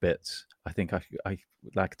for old bits. I think I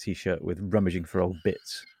would like a T-shirt with rummaging for old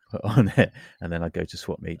bits on it, and then I'd go to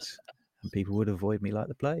Swapmeets, and people would avoid me like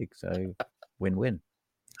the plague. So, win-win.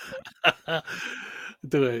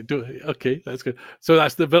 Do it. Okay, that's good. So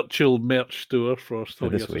that's the virtual merch store for Talking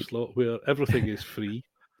this Out a week. Slot, where everything is free.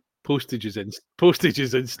 Postage is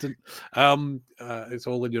instant. It's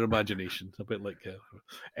all in your imagination. A bit like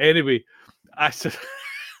anyway. I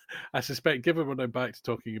suspect, given we're now back to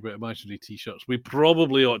talking about imaginary T-shirts, we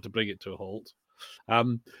probably ought to bring it to a halt.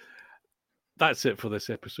 That's it for this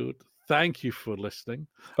episode. Thank you for listening.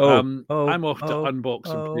 I'm off to unbox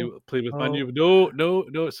and play with my new.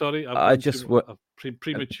 No, sorry. I just a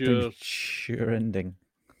premature ending.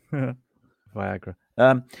 Viagra.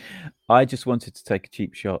 I just wanted to take a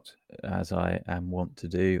cheap shot, as I am wont to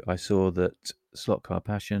do. I saw that Slot Car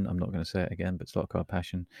Passion, I'm not going to say it again, but Slot Car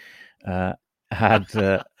Passion had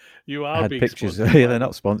you are had being pictures. sponsored by They're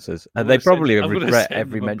not sponsors, and I'm they gonna send probably you- I'm gonna regret send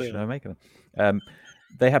every them a mention bill. I make of them.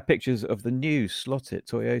 They have pictures of the new slotted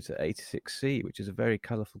Toyota 86C, which is a very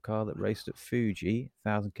colourful car that raced at Fuji,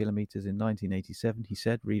 1,000 kilometres in 1987. He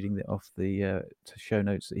said, reading it off the show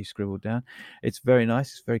notes that he scribbled down. It's very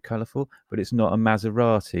nice. It's very colourful, but it's not a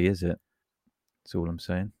Maserati, is it? That's all I'm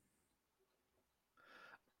saying.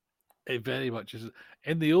 It very much is.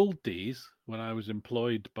 In the old days, when I was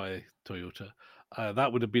employed by Toyota,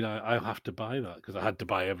 that would have been I'll have to buy that, because I had to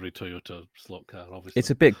buy every Toyota slot car, obviously. It's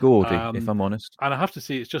a bit gaudy, if I'm honest. And I have to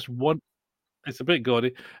say, it's just one. It's a bit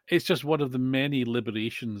gaudy. It's just one of the many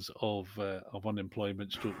liberations of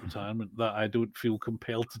unemployment stroke retirement that I don't feel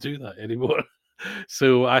compelled to do that anymore.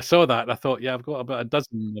 So I saw that and I thought, yeah, I've got about a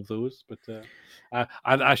dozen of those, but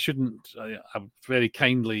and I shouldn't. Very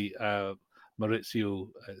kindly, Maurizio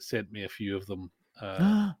sent me a few of them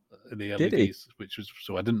in the early Did he? days, which was,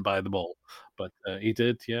 so I didn't buy them all, but he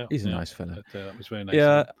did. Yeah, He's a yeah, nice fella. That was very nice.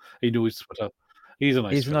 Yeah, he knows what he's a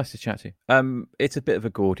nice. He's fella. nice to chat to. It's a bit of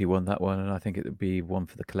a gaudy one, that one, and I think it would be one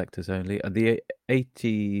for the collectors only. And the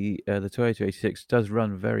Toyota 86 does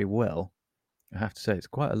run very well. I have to say, it's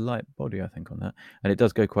quite a light body, I think, on that, and it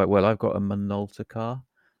does go quite well. I've got a Minolta car,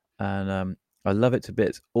 and I love it to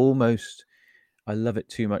bits. Almost, I love it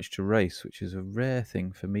too much to race, which is a rare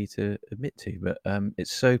thing for me to admit to. But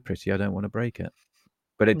it's so pretty, I don't want to break it.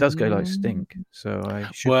 But it does go like stink, so I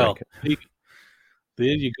should break it. There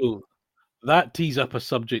you go. That tees up a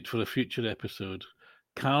subject for a future episode.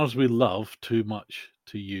 Cars we love too much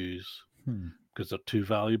to use because they're too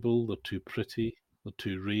valuable, they're too pretty, they're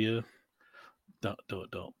too rare. ...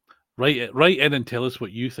 Write in and tell us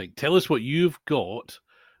what you think. Tell us what you've got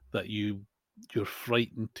that you're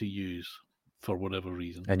frightened to use for whatever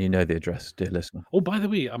reason. And you know the address, dear listener. Oh, by the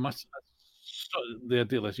way, I must. The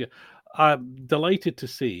deal is, yeah, I'm delighted to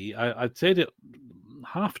see. I'd said it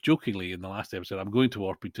half jokingly in the last episode. I'm going to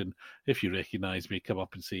Orpington. If you recognise me, come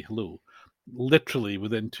up and say hello. Literally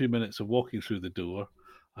within 2 minutes of walking through the door,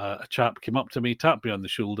 a chap came up to me, tapped me on the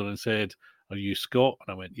shoulder, and said, "Are you Scott?"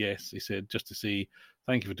 And I went, "Yes." He said, "Just to say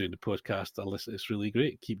thank you for doing the podcast. I listen. It's really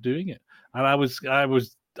great. Keep doing it." And I was,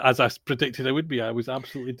 as I predicted I would be. I was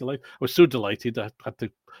absolutely delighted. I was so delighted I had to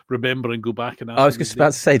remember and go back and ask. I was just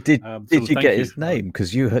about to say, did you get his name?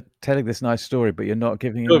 Because you were telling this nice story, but you're not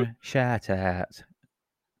giving him a shout out.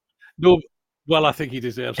 No, well, I think he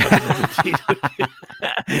deserves it.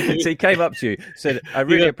 So he came up to you, said, "I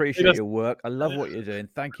really appreciate your work. I love what you're doing.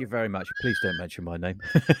 Thank you very much. Please don't mention my name."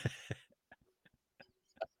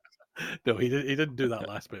 No, he didn't do that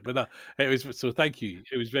last bit, but no, it was so. Thank you.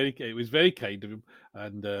 It was very kind of him,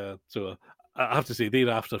 and so I have to say,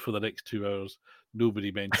 thereafter for the next 2 hours,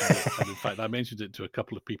 nobody mentioned it, and in fact, I mentioned it to a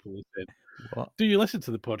couple of people and said, "What? Do you listen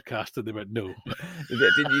to the podcast?" And they went, "No."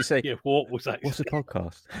 Didn't you say? Yeah. What was that? What's a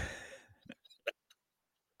podcast?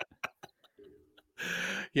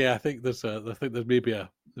 Yeah, I think there's maybe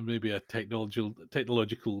a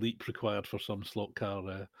technological leap required for some slot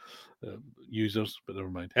car users, but never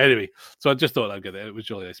mind. Anyway, so I just thought I'd get it. It was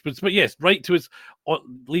really nice. But yes, write to us.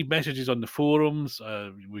 Leave messages on the forums,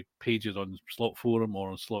 with pages on Slot Forum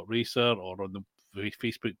or on Slot Racer or on the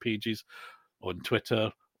Facebook pages, on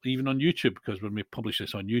Twitter, even on YouTube, because when we publish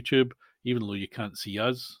this on YouTube, even though you can't see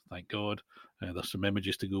us, thank God, there's some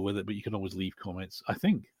images to go with it, but you can always leave comments. I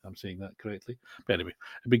think I'm saying that correctly. But anyway,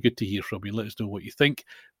 it'd be good to hear from you. Let us know what you think,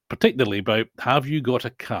 particularly about, have you got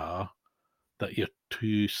a car that you're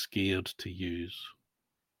too scared to use?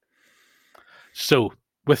 So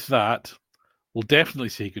with that, we'll definitely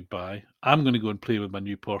say goodbye. I'm going to go and play with my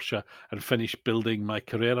new Porsche and finish building my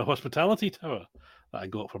Carrera Hospitality Tower that I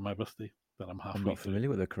got for my birthday. That I'm halfway I'm not through. familiar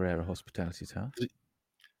with the Carrera Hospitality Tower.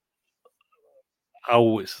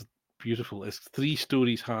 Oh, it's beautiful. It's 3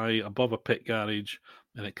 stories high above a pit garage,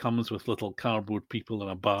 and it comes with little cardboard people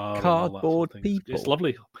and a bar and all that sort Cardboard of thing. It's people.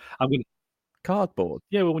 lovely. I'm going. Cardboard.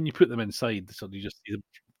 Yeah, well, when you put them inside, so you just see the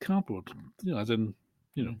cardboard. You know, as in,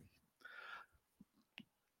 you know,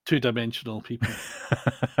 2-dimensional people.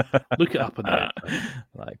 Look it up on the website.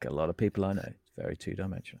 Like a lot of people I know, it's very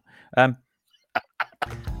 2-dimensional.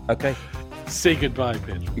 Okay. Say goodbye,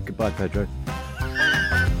 Pedro. Goodbye, Pedro.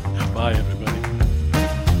 Bye, everybody.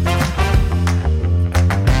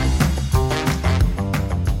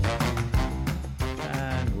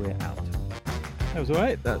 And we're out. That was all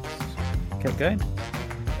right. That kept going.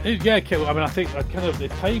 Yeah, okay. Well, I mean, I think the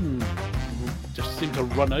time just seemed to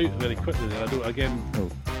run out very quickly there. I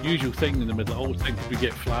don't, usual thing in the middle. I always think we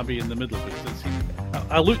get flabby in the middle, but it seemed.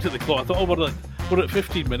 I looked at the clock. I thought, we're at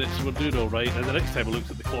 15 minutes. We're doing all right. And the next time I looked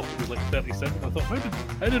at the clock, it was like 37. I thought,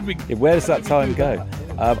 how did we? Yeah, where does that time go?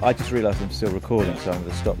 I just realised I'm still recording, so I'm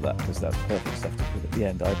going to stop that because that's perfect stuff to put at the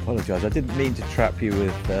end. I apologise. I didn't mean to trap you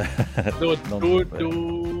with. No,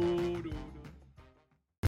 don't.